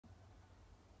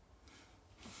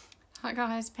Hi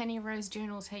guys, Penny Rose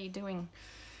Journals, how you doing?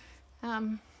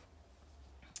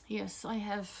 Yes, I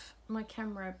have my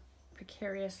camera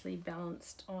precariously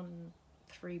balanced on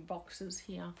 3 boxes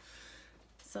here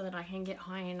so that I can get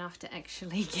high enough to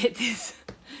actually get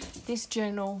this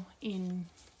journal in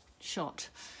shot.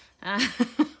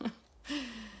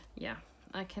 Yeah,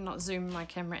 I cannot zoom my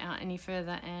camera out any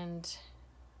further and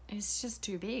it's just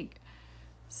too big.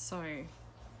 So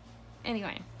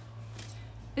anyway,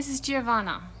 this is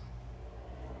Giovanna.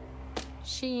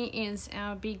 She is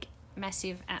our big,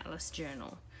 massive atlas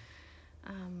journal.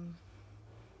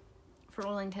 For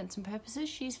all intents and purposes,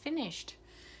 she's finished.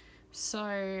 So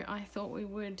I thought we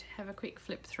would have a quick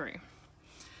flip through.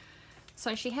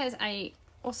 So she has a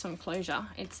awesome closure.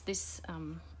 It's this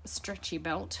stretchy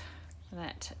belt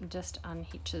that just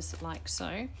unhitches like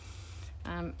so.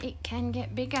 It can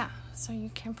get bigger, so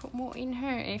you can put more in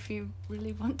her if you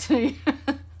really want to.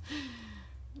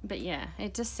 But yeah,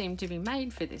 it just seemed to be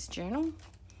made for this journal.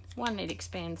 1, it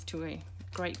expands to a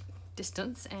great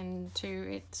distance, and 2,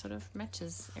 it sort of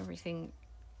matches everything.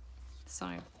 So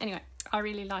anyway, I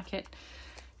really like it.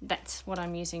 That's what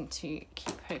I'm using to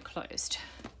keep her closed.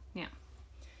 Now,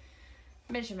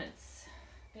 measurements.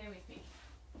 Bear with me.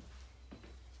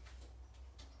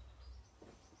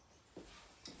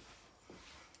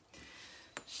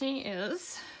 She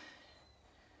is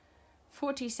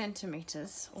 40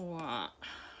 centimeters, or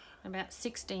about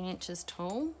 16 inches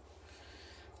tall.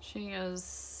 She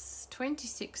is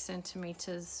 26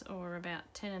 centimeters, or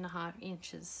about 10.5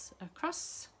 inches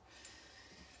across.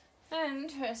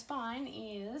 And her spine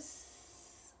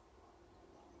is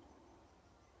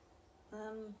I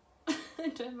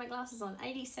don't have my glasses on,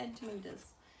 80 centimeters,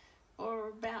 or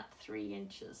about 3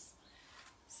 inches.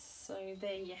 So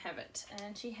there you have it.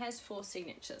 And she has 4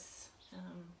 signatures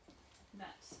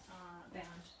that are bound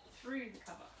through the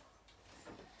cover.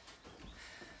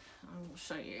 I will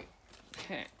show you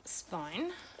her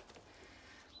spine.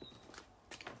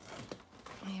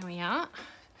 Here we are.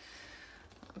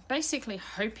 Basically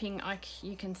hoping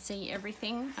you can see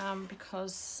everything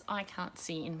because I can't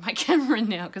see in my camera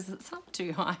now because it's up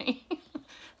too high.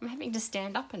 I'm having to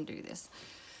stand up and do this.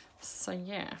 So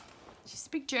yeah, she's a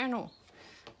big journal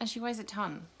and she weighs a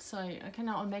ton. So I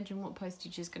cannot imagine what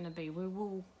postage is going to be. We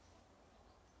will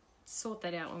sort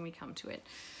that out when we come to it.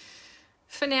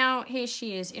 For now, here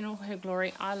she is in all her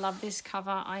glory. I love this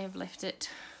cover. I have left it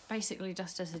basically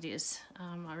just as it is.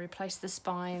 I replaced the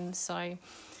spine, so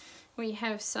we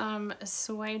have some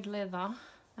suede leather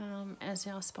as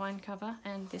our spine cover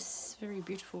and this very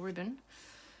beautiful ribbon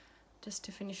just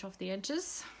to finish off the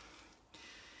edges.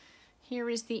 Here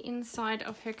is the inside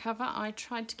of her cover. I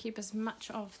tried to keep as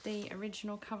much of the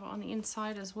original cover on the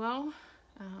inside as well.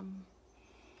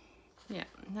 Yeah,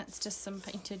 that's just some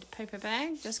painted paper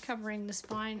bag, just covering the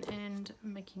spine and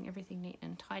making everything neat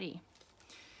and tidy.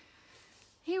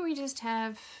 Here we just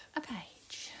have a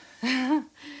page.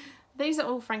 These are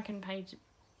all Franken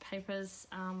papers.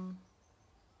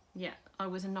 Yeah, I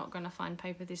was not going to find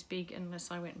paper this big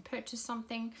unless I went and purchased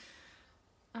something.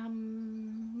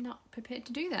 Not prepared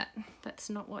to do that. That's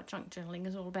not what junk journaling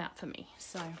is all about for me.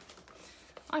 So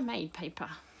I made paper.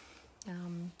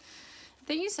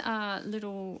 These are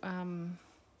little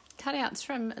cutouts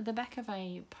from the back of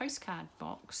a postcard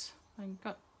box. I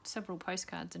got several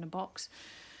postcards in a box,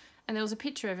 and there was a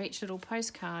picture of each little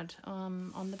postcard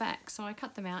on the back. So I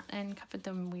cut them out and covered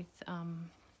them with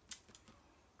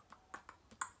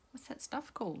what's that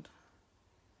stuff called?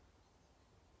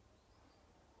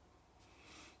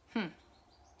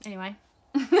 Anyway,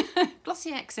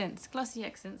 glossy accents,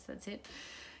 that's it.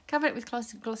 Cover it with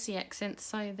glossy accents,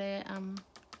 so they're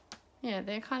yeah,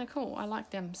 they're kind of cool. I like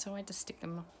them, so I just stick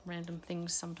them on random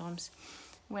things sometimes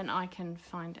when I can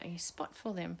find a spot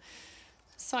for them.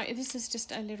 So this is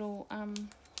just a little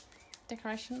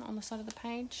decoration on the side of the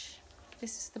page.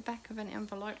 This is the back of an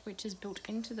envelope which is built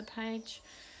into the page.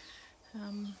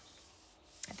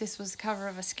 This was the cover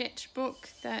of a sketchbook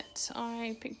that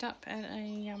I picked up at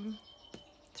a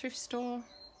thrift store.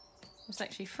 It was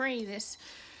actually free, this.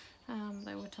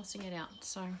 They were tossing it out,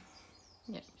 so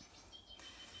yeah.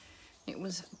 It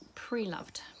was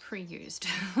pre-loved, pre-used.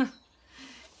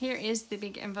 Here is the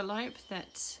big envelope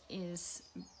that is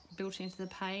built into the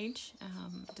page.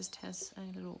 It just has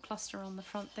a little cluster on the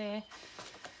front there.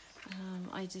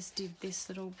 I just did this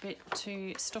little bit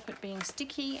to stop it being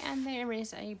sticky, and there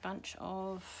is a bunch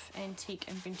of antique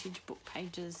and vintage book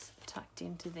pages tucked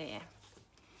into there.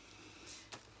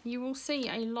 You will see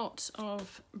a lot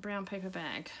of brown paper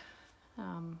bag.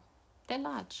 They're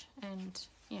large and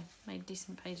yeah, made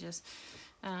decent pages.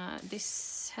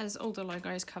 This has all the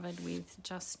logos covered with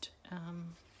just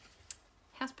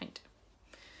house paint.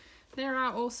 There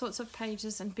are all sorts of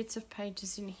pages and bits of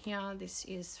pages in here. This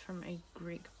is from a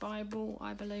Greek Bible,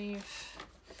 I believe.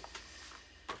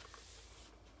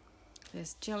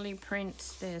 There's jelly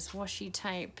prints, there's washi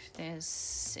tape,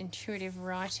 there's intuitive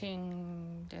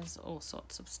writing, there's all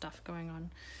sorts of stuff going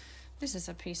on. This is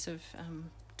a piece of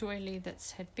doily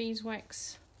that's had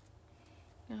beeswax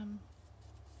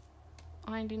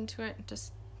ironed into it,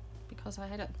 just because I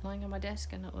had it lying on my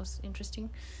desk and it was interesting.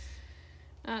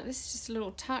 This is just a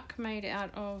little tuck made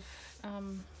out of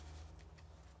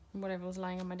whatever was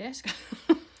laying on my desk.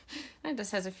 It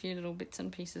just has a few little bits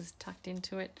and pieces tucked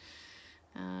into it.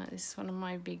 This is one of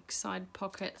my big side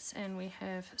pockets, and we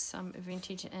have some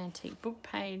vintage antique book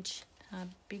page, a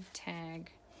big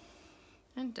tag,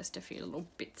 and just a few little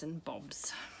bits and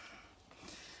bobs.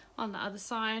 On the other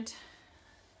side,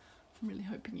 I'm really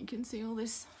hoping you can see all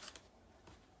this.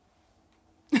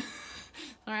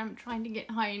 Sorry, I'm trying to get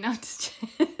high enough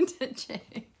to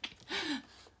check.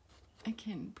 I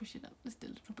can push it up just a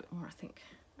little bit more, I think.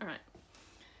 All right.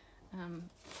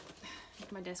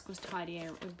 If my desk was tidier,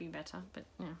 it would be better, but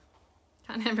yeah,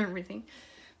 can't have everything.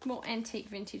 More antique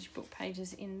vintage book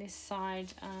pages in this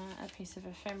side. A piece of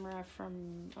ephemera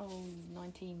from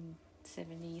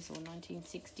 1970s or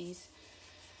 1960s.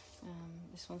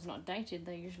 This one's not dated,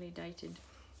 they're usually dated.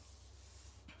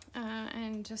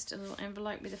 And just a little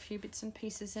envelope with a few bits and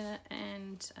pieces in it,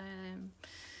 and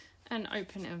an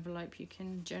open envelope. You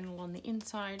can journal on the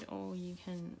inside, or you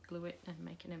can glue it and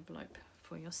make an envelope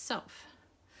for yourself.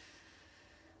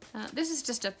 This is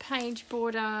just a page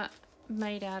border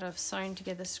made out of sewn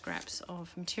together scraps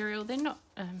of material. They're not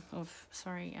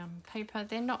paper.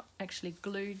 They're not actually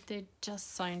glued, they're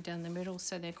just sewn down the middle,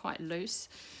 so they're quite loose.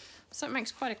 So it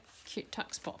makes quite a cute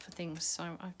tuck spot for things. So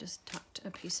I've just tucked a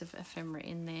piece of ephemera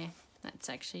in there. That's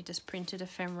actually just printed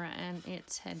ephemera, and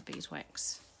it's had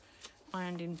beeswax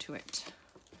ironed into it.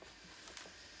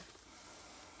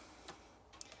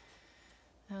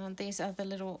 These are the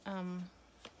little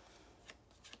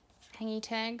hangy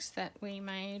tags that we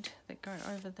made that go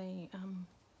over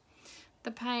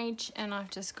the page, and I've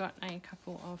just got a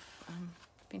couple of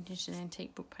vintage and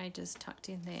antique book pages tucked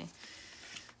in there.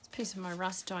 Piece of my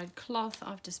rust dyed cloth,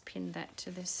 I've just pinned that to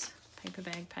this paper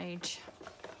bag page,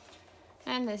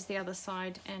 and there's the other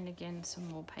side, and again some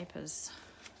more papers.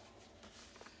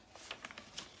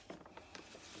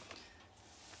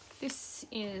 This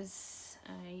is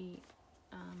a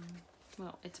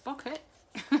well, it's a pocket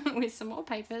with some more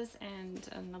papers and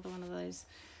another one of those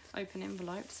open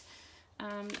envelopes.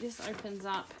 This opens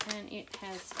up and it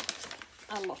has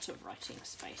a lot of writing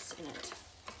space in it.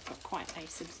 Got quite a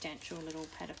substantial little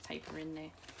pad of paper in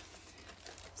there.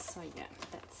 So yeah,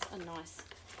 that's a nice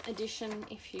addition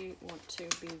if you want to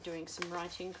be doing some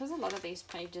writing, because a lot of these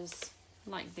pages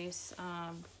like this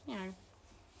are, you know,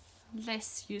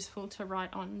 less useful to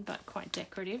write on but quite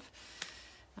decorative.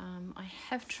 I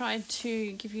have tried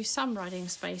to give you some writing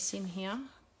space in here,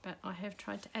 but I have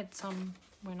tried to add some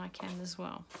when I can as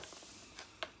well.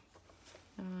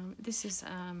 This is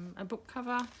a book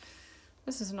cover.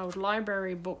 This is an old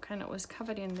library book, and it was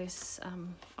covered in this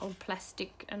old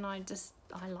plastic, and I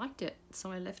liked it,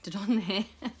 so I left it on there.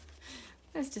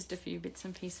 There's just a few bits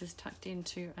and pieces tucked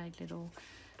into a little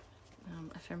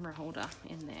ephemera holder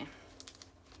in there.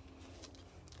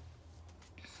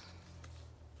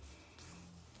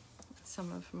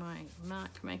 Some of my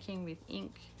mark making with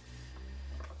ink.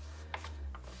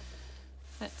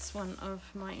 That's one of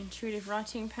my intuitive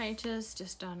writing pages,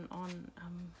 just done on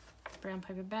brown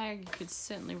paper bag. You could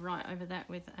certainly write over that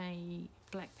with a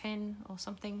black pen or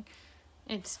something.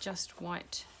 It's just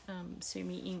white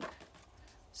sumi ink,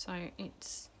 so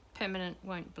it's permanent,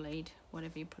 won't bleed,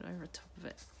 whatever you put over the top of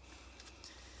it.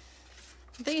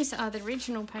 These are the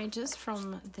original pages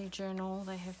from the journal.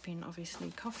 They have been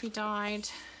obviously coffee dyed,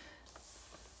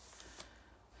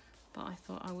 but I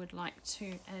thought I would like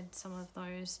to add some of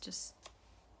those just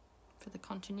for the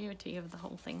continuity of the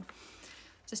whole thing.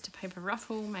 Just a paper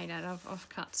ruffle made out of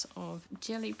offcuts of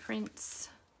jelly prints.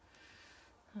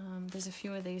 There's a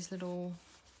few of these little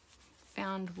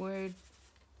found word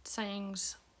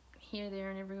sayings here, there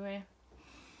and everywhere.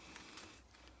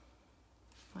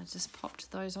 I just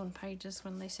popped those on pages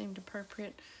when they seemed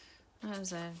appropriate.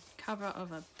 There's a cover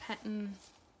of a pattern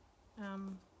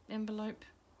envelope,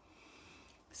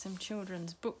 some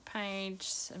children's book page,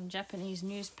 some Japanese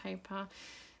newspaper.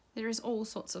 There is all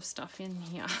sorts of stuff in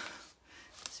here.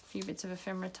 There's a few bits of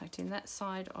ephemera tucked in that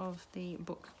side of the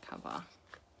book cover.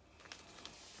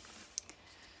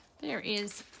 There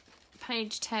is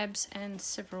page tabs, and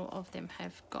several of them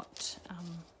have got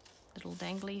little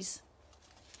danglies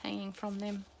hanging from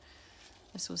them.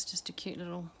 This was just a cute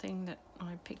little thing that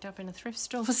I picked up in a thrift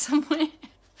store somewhere.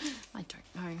 I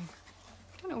don't know.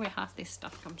 I don't know where half this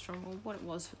stuff comes from or what it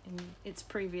was in its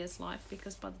previous life,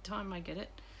 because by the time I get it,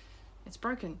 it's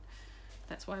broken.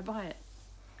 That's why I buy it,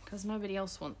 because nobody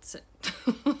else wants it.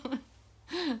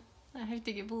 I have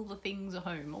to give all the things a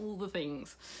home, all the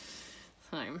things.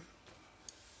 So,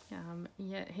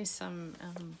 yeah, here's some,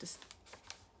 just,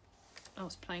 I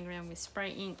was playing around with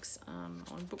spray inks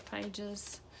on book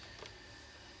pages.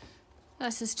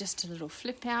 This is just a little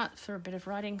flip out for a bit of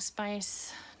writing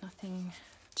space, nothing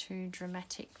too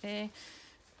dramatic there.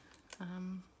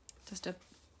 Just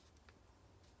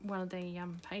one of the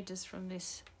pages from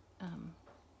this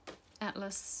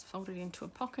atlas folded into a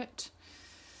pocket,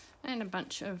 and a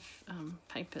bunch of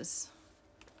papers,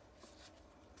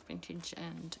 vintage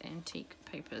and antique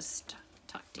papers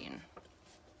tucked in.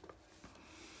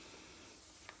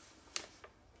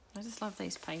 I just love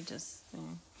these pages. Yeah.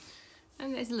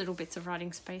 And there's little bits of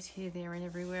writing space here, there and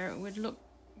everywhere. It would look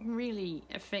really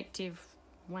effective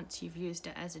once you've used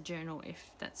it as a journal,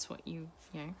 if that's what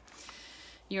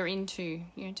you're into.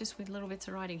 Just with little bits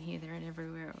of writing here, there and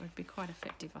everywhere, it would be quite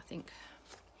effective, I think.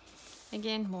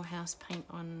 Again, more house paint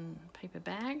on paper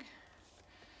bag.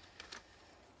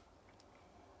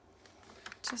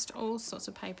 Just all sorts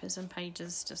of papers and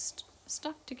pages just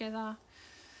stuck together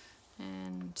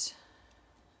and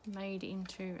made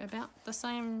into about the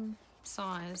same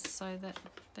size so that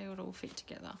they would all fit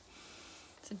together.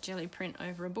 It's a jelly print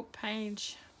over a book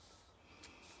page.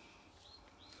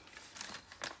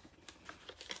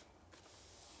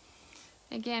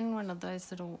 Again, one of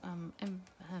those little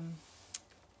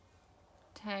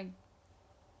tag,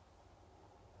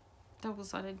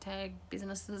 double-sided tag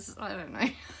businesses. I don't know.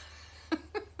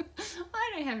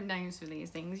 I don't have names for these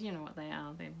things. You know what they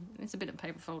are. It's a bit of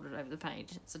paper folded over the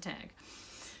page. It's a tag.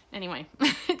 Anyway,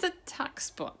 it's a tuck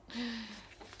spot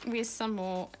with some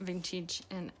more vintage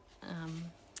and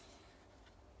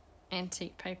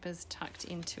antique papers tucked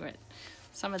into it.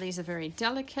 Some of these are very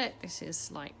delicate. This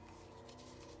is like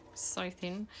so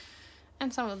thin,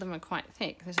 and some of them are quite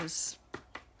thick. This is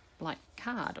like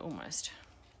card almost.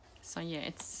 So yeah,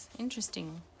 it's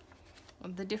interesting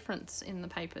the difference in the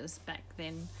papers back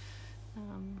then.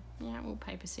 Yeah, well,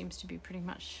 paper seems to be pretty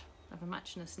much of a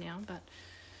muchness now, but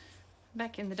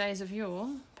back in the days of yore,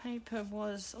 paper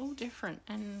was all different,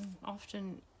 and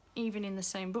often even in the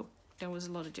same book there was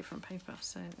a lot of different paper,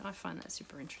 so I find that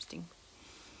super interesting.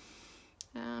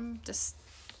 Just,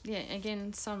 yeah,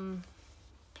 again, some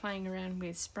playing around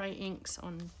with spray inks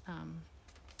on, I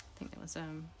think that was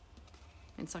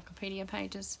encyclopedia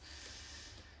pages.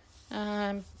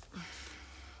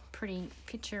 Pretty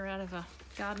picture out of a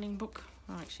gardening book.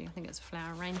 Oh, actually, I think it's a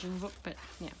flower arranging book, but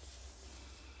yeah.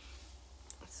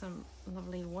 Some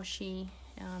lovely washi.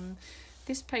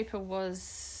 This paper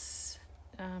was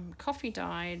coffee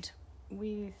dyed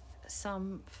with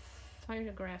some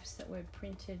photographs that were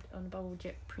printed on a bubble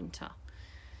jet printer.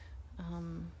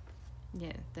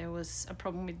 Yeah, there was a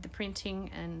problem with the printing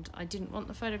and I didn't want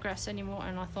the photographs anymore,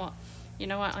 and I thought, you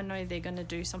know what, I know they're going to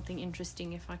do something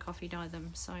interesting if I coffee dye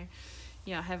them. So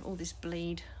yeah, I have all this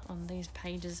bleed on these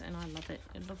pages and I love it.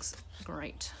 It looks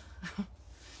great.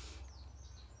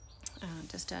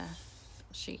 Just a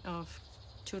sheet of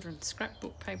children's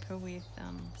scrapbook paper with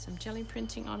some jelly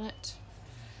printing on it.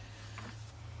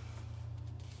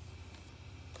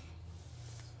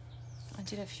 I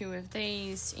did a few of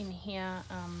these in here.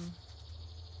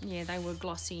 Yeah, they were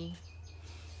glossy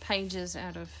pages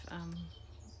out of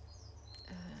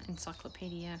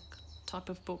encyclopedia type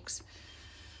of books.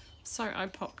 So I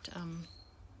popped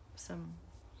some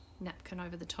napkin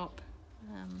over the top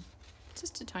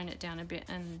just to tone it down a bit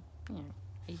and, you know,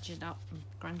 age it up and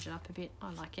grunge it up a bit.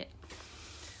 I like it.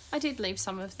 I did leave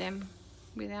some of them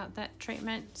without that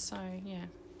treatment, so yeah,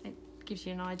 it gives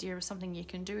you an idea of something you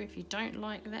can do if you don't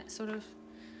like that sort of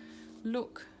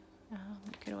look. You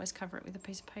could always cover it with a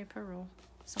piece of paper or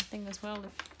something as well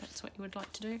if that's what you would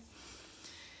like to do.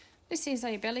 This is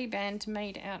a belly band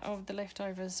made out of the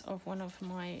leftovers of one of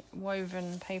my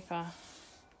woven paper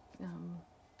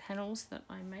panels that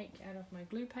I make out of my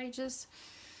glue pages.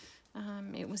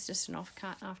 It was just an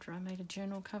offcut after I made a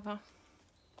journal cover,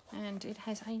 and it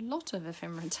has a lot of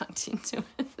ephemera tucked into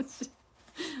it.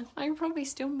 I can probably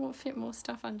still fit more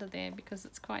stuff under there because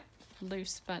it's quite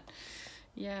loose, but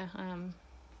yeah,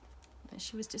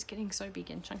 she was just getting so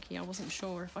big and chunky I wasn't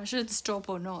sure if I should stop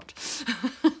or not.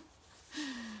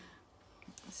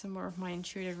 Some more of my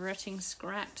intuitive writing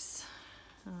scraps.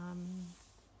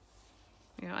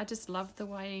 Yeah, I just love the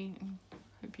way,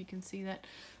 hope you can see that,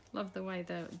 love the way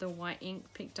the white ink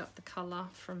picked up the colour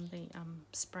from the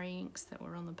spray inks that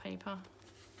were on the paper.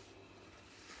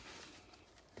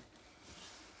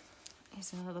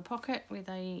 Here's another pocket with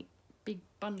a big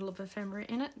bundle of ephemera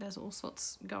in it. There's all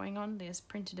sorts going on. There's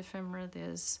printed ephemera,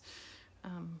 there's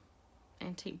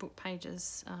antique book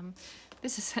pages.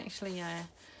 This is actually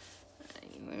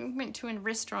we went to a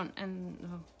restaurant,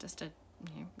 and just a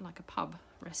like a pub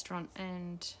restaurant,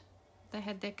 and they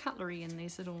had their cutlery in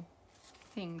these little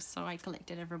things, so I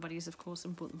collected everybody's, of course,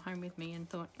 and brought them home with me and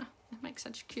thought, oh, it makes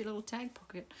such a cute little tag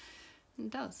pocket. And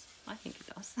it does. I think it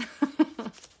does.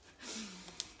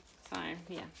 So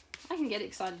yeah, I can get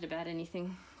excited about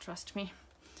anything, trust me.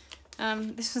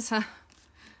 This was a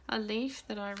leaf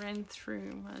that I ran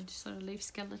through, just a leaf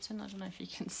skeleton. I don't know if you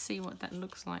can see what that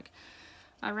looks like.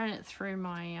 I ran it through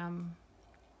my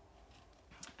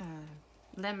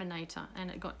laminator,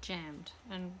 and it got jammed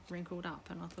and wrinkled up,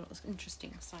 and I thought it was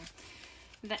interesting, so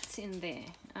that's in there.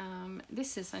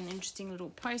 This is an interesting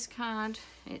little postcard.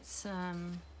 It's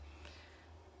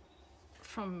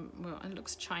from, well, it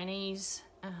looks Chinese,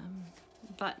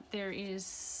 but there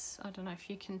is, I don't know if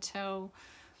you can tell,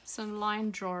 some line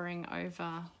drawing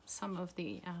over some of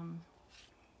the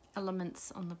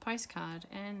elements on the postcard,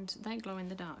 and they glow in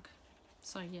the dark.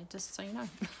 So yeah, just so you know.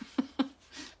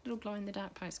 Little glow in the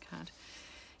dark postcard.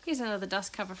 Here's another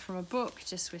dust cover from a book,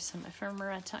 just with some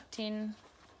ephemera tucked in.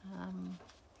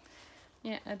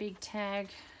 Yeah, a big tag,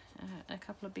 a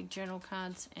couple of big journal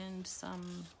cards, and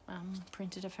some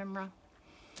printed ephemera.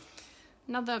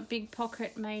 Another big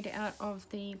pocket made out of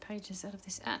the pages out of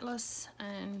this atlas,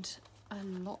 and a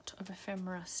lot of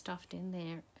ephemera stuffed in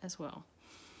there as well.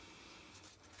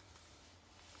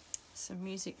 Some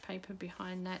music paper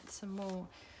behind that, some more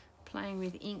playing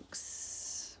with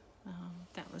inks.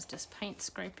 That was just paint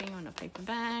scraping on a paper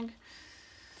bag.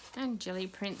 And jelly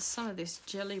prints. Some of this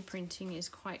jelly printing is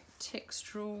quite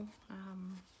textural.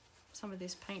 Some of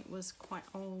this paint was quite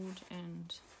old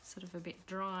and sort of a bit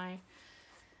dry.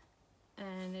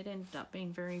 And it ended up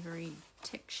being very, very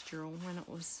textural when it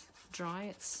was dry.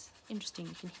 It's interesting,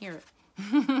 you can hear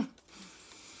it.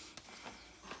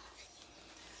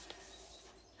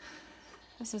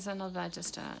 This is another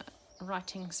just a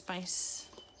writing space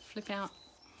flip out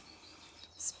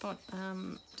spot,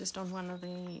 just on one of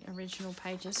the original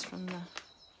pages from the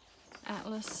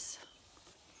atlas.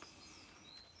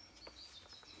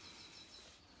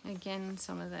 Again,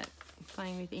 some of that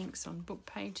playing with inks on book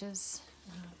pages.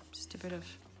 Just a bit of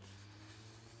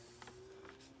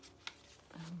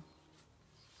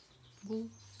wool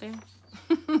there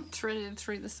threaded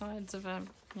through the sides of a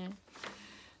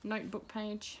notebook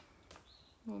page.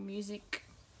 More music.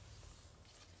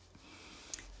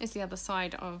 There's the other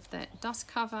side of that dust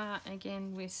cover,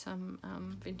 again with some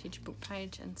vintage book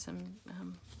page and some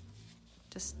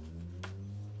just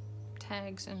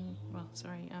tags and, well,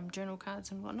 sorry, journal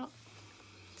cards and whatnot.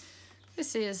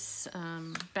 This is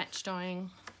batch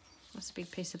dyeing. That's a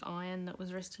big piece of iron that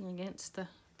was resting against the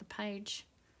page.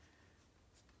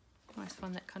 I always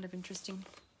find that kind of interesting.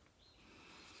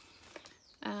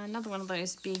 Another one of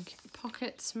those big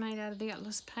pockets made out of the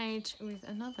atlas page with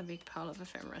another big pile of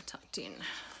ephemera tucked in.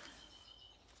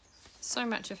 So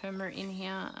much ephemera in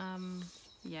here.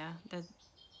 Yeah,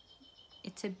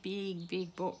 it's a big,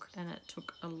 big book, and it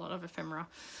took a lot of ephemera.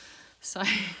 So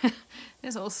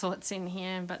there's all sorts in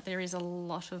here, but there is a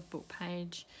lot of book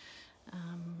page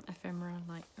ephemera,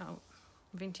 like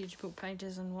vintage book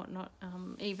pages and whatnot.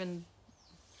 Even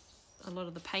a lot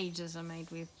of the pages are made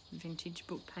with vintage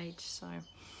book page, so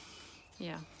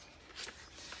yeah.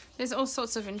 There's all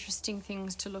sorts of interesting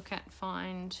things to look at,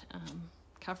 find,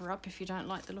 cover up if you don't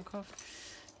like the look of.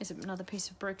 There's another piece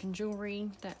of broken jewellery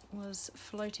that was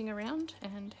floating around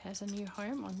and has a new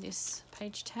home on this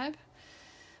page tab.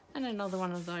 And another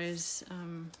one of those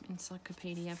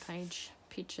encyclopedia page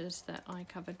pictures that I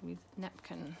covered with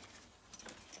napkin.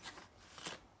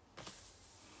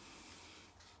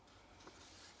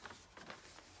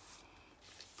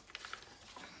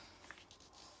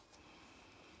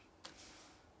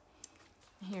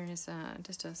 Here is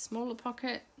just a smaller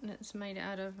pocket, and it's made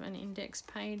out of an index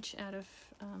page out of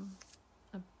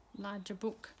a larger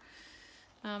book.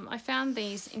 I found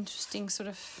these interesting sort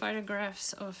of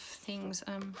photographs of things.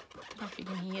 I don't know if you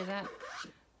can hear that.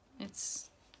 It's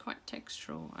quite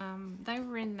textural. They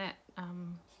were in that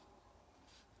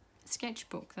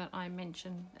sketchbook that I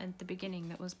mentioned at the beginning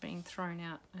that was being thrown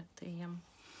out at the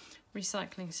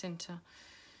recycling centre.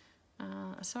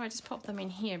 So I just popped them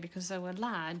in here because they were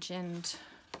large, and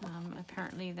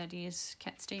apparently that is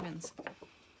Cat Stevens.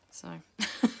 So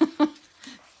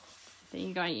there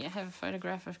you go, you have a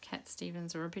photograph of Cat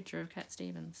Stevens or a picture of Cat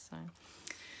Stevens. So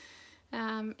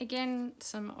again,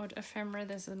 some odd ephemera.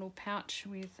 There's a little pouch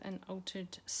with an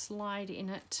altered slide in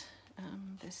it.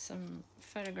 There's some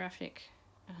photographic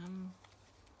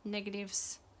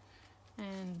negatives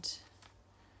and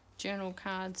journal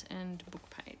cards and book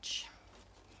page.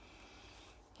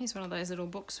 Here's one of those little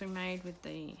books we made with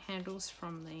the handles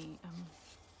from the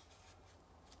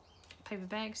paper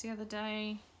bags the other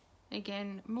day.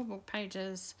 Again, more book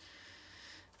pages,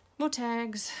 more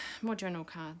tags, more journal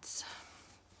cards.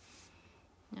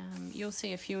 You'll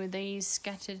see a few of these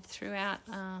scattered throughout.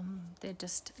 They're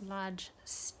just large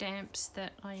stamps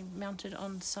that I mounted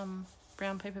on some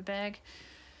brown paper bag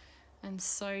and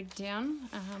sewed down.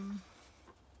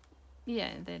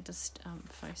 Yeah, they're just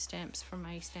faux stamps from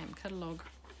a stamp catalogue.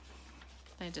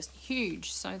 They're just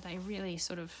huge, so they really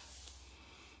sort of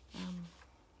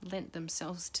lent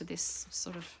themselves to this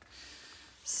sort of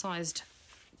sized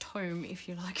tome, if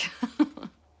you like.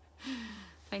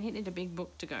 They needed a big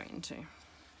book to go into.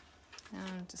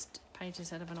 Just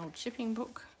pages out of an old shipping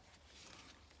book.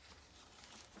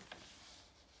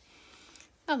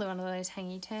 Another one of those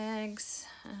hangy tags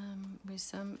with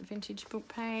some vintage book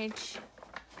page,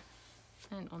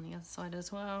 and on the other side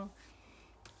as well.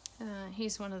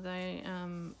 Here's one of the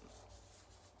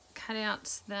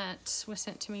cutouts that were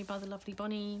sent to me by the lovely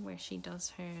Bonnie, where she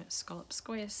does her scallop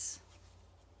squares.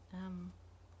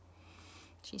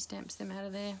 She stamps them out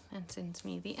of there and sends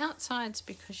me the outsides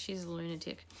because she's a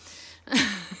lunatic.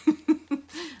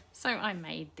 So I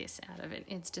made this out of it.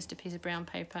 It's just a piece of brown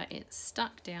paper. It's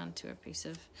stuck down to a piece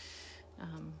of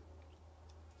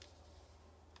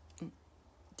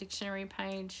dictionary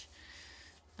page,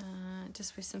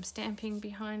 just with some stamping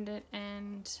behind it.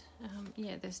 And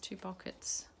yeah, there's two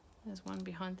pockets. There's one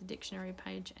behind the dictionary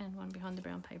page and one behind the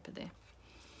brown paper there.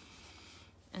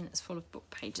 And it's full of book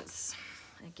pages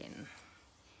again.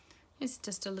 It's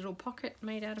just a little pocket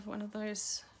made out of one of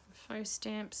those faux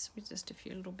stamps with just a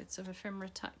few little bits of ephemera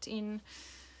tucked in.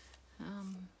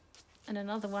 And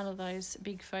another one of those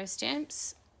big faux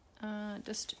stamps,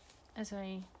 just as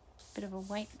a bit of a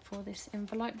weight for this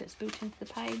envelope that's built into the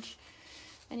page.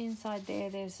 And inside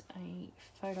there's a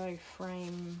photo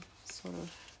frame sort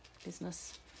of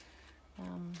business.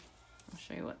 I'll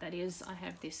show you what that is. I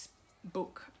have this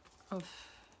book of,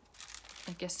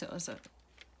 I guess it was a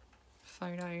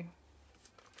photo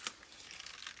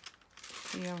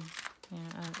for your,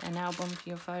 an album for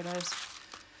your photos.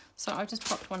 So I just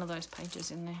popped one of those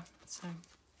pages in there. So a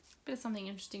bit of something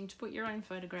interesting to put your own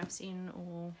photographs in,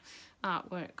 or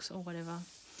artworks or whatever.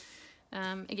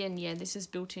 Again, yeah, this is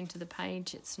built into the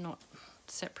page. It's not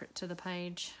separate to the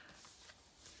page.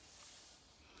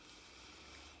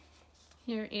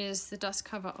 Here is the dust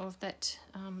cover of that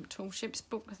Tall Ships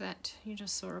book that you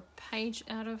just saw a page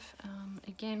out of.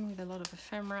 Again, with a lot of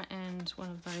ephemera and one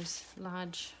of those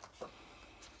large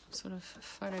sort of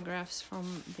photographs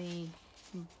from the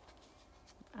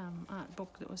art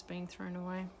book that was being thrown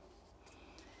away.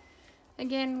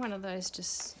 Again, one of those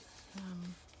just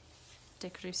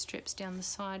decorative strips down the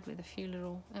side with a few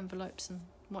little envelopes and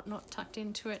whatnot tucked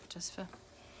into it just for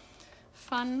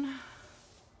fun.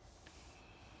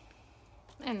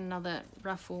 And another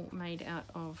ruffle made out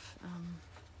of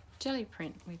jelly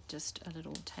print with just a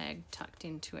little tag tucked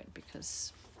into it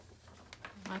because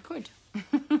I could.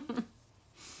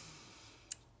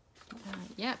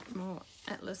 Yep, more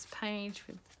atlas page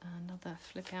with another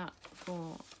flip out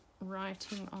for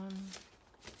writing on.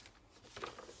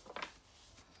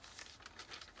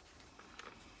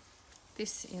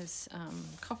 This is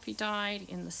coffee dyed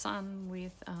in the sun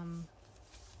with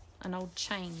an old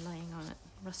chain laying on it,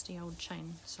 rusty old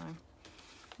chain. So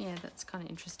yeah, that's kind of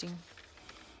interesting.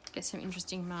 Get some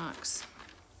interesting marks.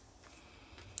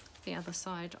 The other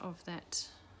side of that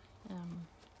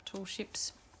Tall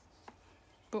Ships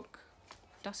book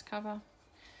dust cover.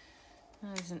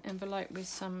 There's an envelope with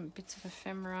some bits of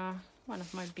ephemera, one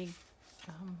of my big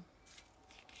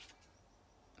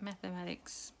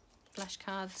mathematics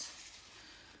flashcards,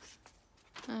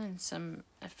 and some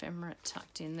ephemera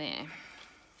tucked in there.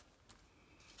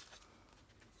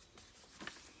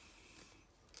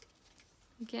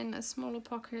 Again, a smaller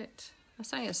pocket. I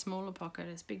say a smaller pocket,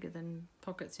 it's bigger than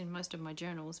pockets in most of my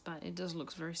journals, but it does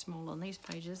look very small on these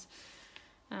pages.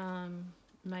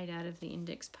 Made out of the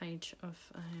index page of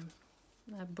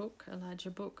a book, a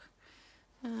larger book.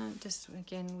 Just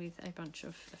again with a bunch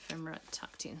of ephemera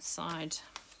tucked inside.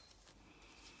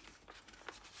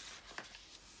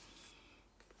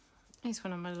 Here's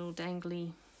one of my little dangly,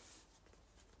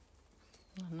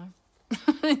 I don't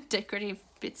know, decorative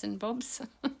bits and bobs.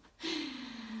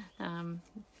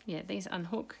 Yeah, these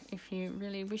unhook if you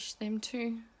really wish them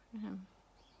to.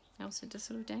 Else it just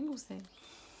sort of dangles there.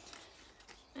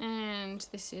 And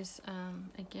this is,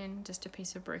 again, just a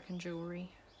piece of broken jewellery.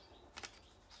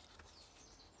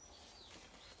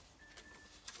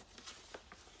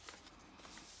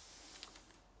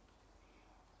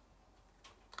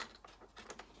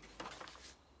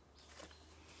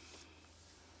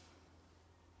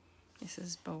 This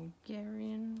is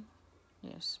Bulgarian.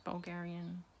 Yes,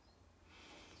 Bulgarian.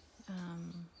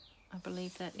 I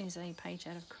believe that is a page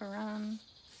out of Quran.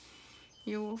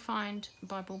 You will find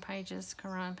Bible pages,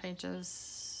 Quran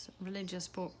pages, religious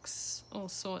books, all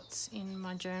sorts in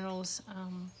my journals.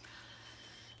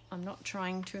 I'm not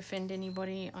trying to offend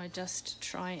anybody. I just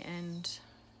try and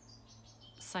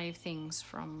save things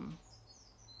from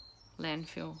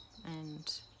landfill,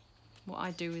 and what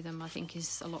I do with them I think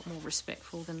is a lot more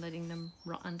respectful than letting them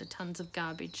rot under tons of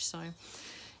garbage. So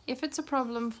if it's a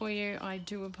problem for you, I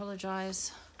do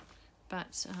apologise,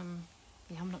 but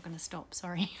yeah, I'm not going to stop,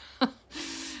 sorry.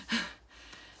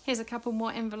 Here's a couple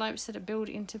more envelopes that are built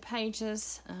into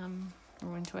pages,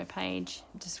 or into a page,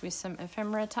 just with some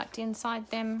ephemera tucked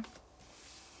inside them.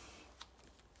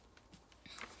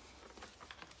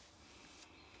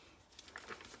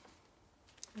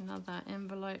 Another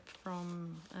envelope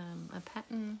from a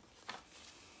pattern.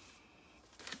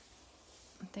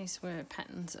 These were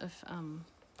patterns of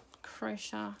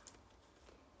crochet,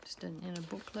 just in a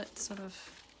booklet sort of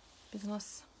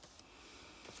business.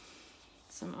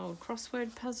 Some old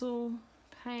crossword puzzle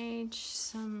page,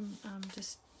 some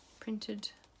just printed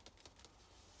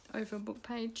over book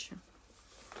page.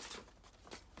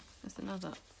 There's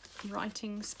another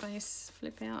writing space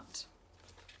flip out.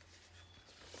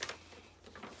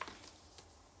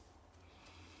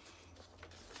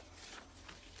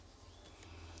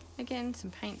 Again, some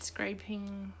paint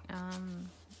scraping,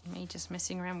 me just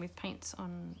messing around with paints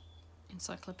on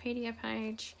encyclopedia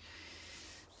page.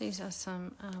 These are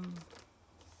some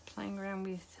playing around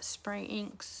with spray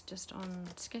inks just on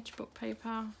sketchbook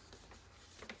paper.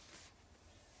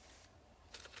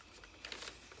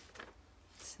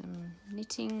 Some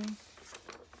knitting.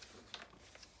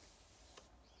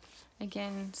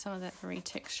 Again, some of that very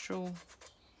textural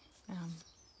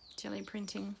jelly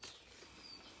printing.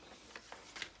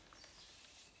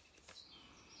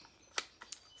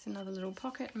 It's another little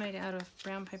pocket made out of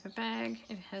brown paper bag.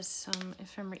 It has some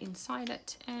ephemera inside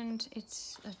it, and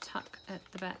it's a tuck at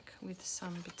the back with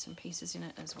some bits and pieces in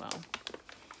it as well.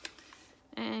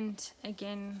 And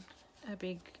again, a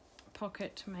big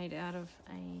pocket made out of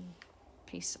a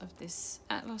piece of this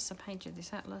atlas, a page of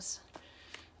this atlas,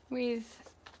 with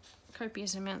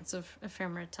copious amounts of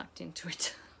ephemera tucked into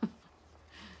it.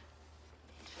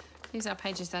 These are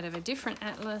pages out of a different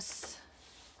atlas.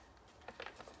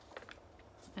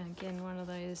 And again, one of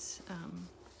those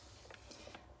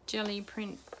jelly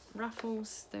print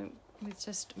ruffles with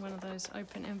just one of those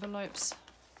open envelopes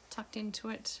tucked into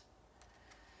it.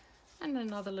 And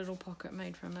another little pocket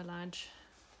made from a large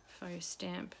faux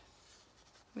stamp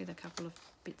with a couple of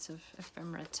bits of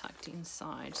ephemera tucked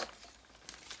inside.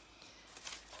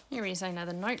 Here is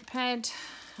another notepad,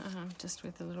 just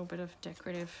with a little bit of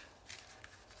decorative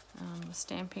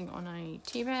stamping on a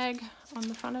tea bag on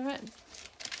the front of it.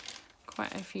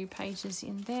 Quite a few pages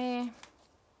in there.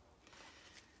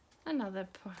 Another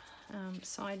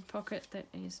side pocket that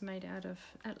is made out of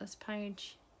atlas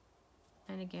page,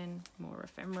 and again more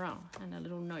ephemera, and a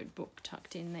little notebook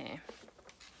tucked in there.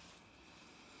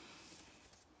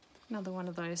 Another one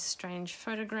of those strange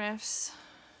photographs.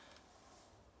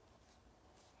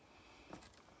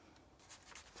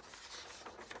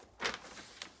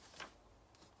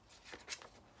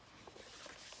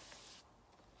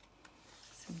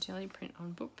 Jelly print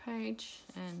on book page,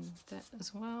 and that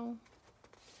as well.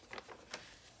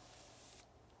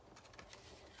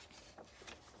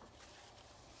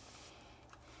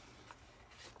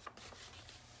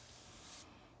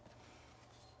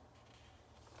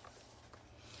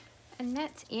 And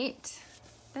that's it.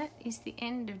 That is the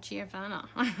end of Giovanna.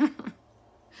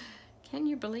 Can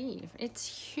you believe? It's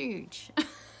huge.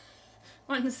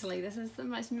 Honestly, this is the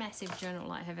most massive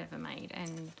journal I have ever made,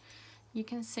 and you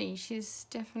can see she's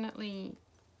definitely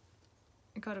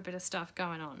got a bit of stuff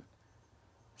going on.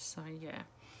 So yeah.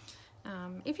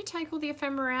 If you take all the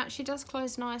ephemera out, she does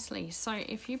close nicely. So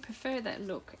if you prefer that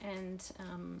look and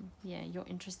yeah, you're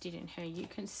interested in her, you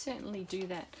can certainly do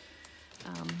that.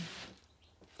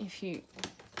 If you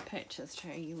purchased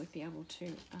her, you would be able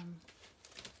to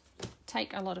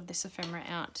take a lot of this ephemera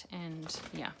out, and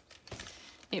yeah,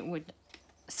 it would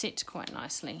sit quite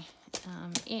nicely.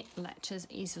 It latches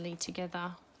easily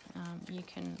together. You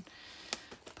can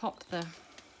pop the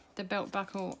belt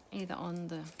buckle either on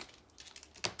the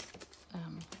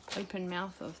open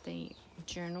mouth of the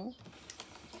journal,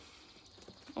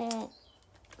 or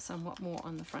somewhat more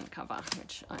on the front cover,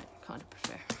 which I kind of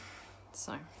prefer.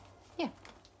 So yeah,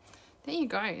 there you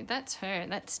go. That's her.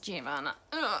 That's Giovanna.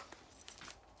 Ugh.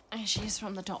 And she is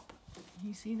from the top.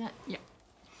 You see that? Yeah.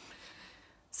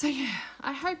 So yeah,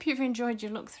 I hope you've enjoyed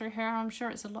your look through her. I'm sure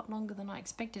it's a lot longer than I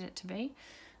expected it to be.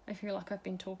 I feel like I've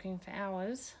been talking for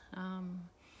hours. I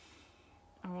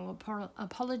will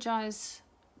apologise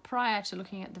prior to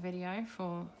looking at the video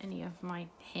for any of my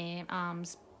hair,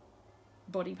 arms,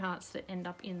 body parts that end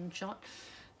up in shot.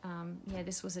 Yeah,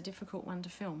 this was a difficult one to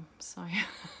film, so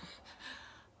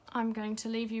I'm going to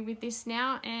leave you with this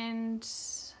now and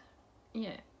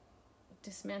yeah,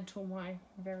 dismantle my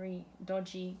very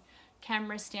dodgy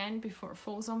camera stand before it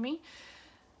falls on me.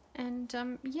 And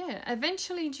yeah,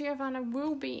 eventually Giovanna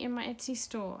will be in my Etsy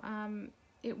store.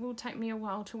 It will take me a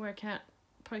while to work out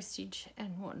postage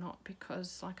and whatnot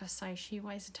because, like I say, she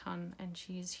weighs a ton and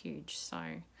she is huge, so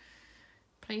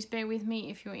please bear with me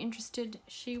if you're interested.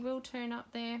 She will turn up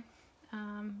there,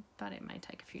 but it may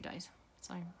take a few days,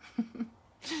 so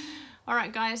all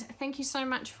right guys, thank you so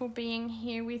much for being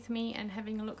here with me and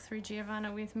having a look through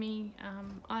Giovanna with me.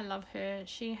 I love her.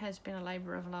 She has been a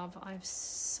labour of love. I've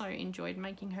so enjoyed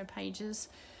making her pages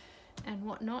and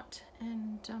whatnot,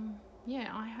 and yeah,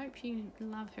 I hope you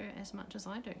love her as much as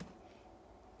I do.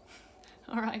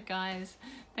 All right guys,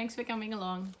 thanks for coming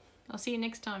along. I'll see you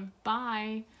next time.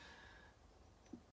 Bye.